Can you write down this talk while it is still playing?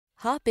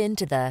Hop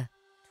into the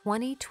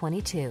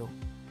 2022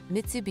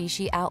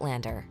 Mitsubishi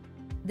Outlander.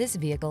 This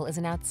vehicle is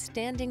an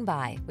outstanding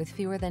buy with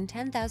fewer than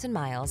 10,000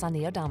 miles on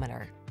the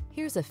odometer.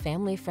 Here's a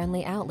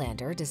family-friendly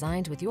Outlander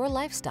designed with your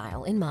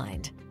lifestyle in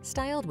mind.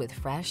 Styled with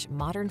fresh,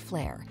 modern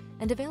flair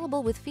and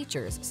available with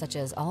features such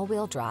as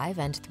all-wheel drive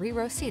and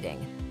 3-row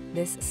seating,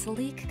 this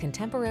sleek,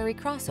 contemporary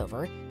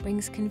crossover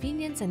brings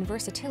convenience and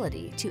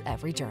versatility to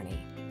every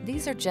journey.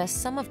 These are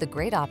just some of the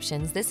great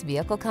options this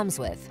vehicle comes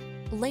with: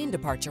 lane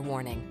departure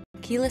warning,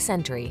 keyless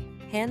entry,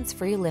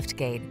 hands-free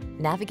liftgate,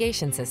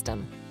 navigation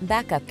system,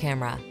 backup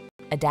camera,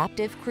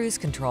 adaptive cruise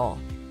control,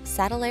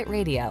 satellite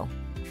radio,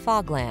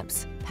 fog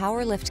lamps,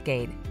 power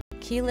liftgate,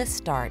 keyless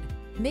start.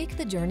 Make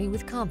the journey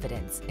with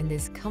confidence in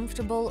this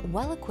comfortable,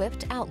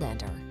 well-equipped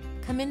Outlander.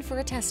 Come in for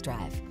a test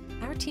drive.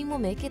 Our team will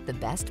make it the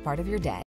best part of your day.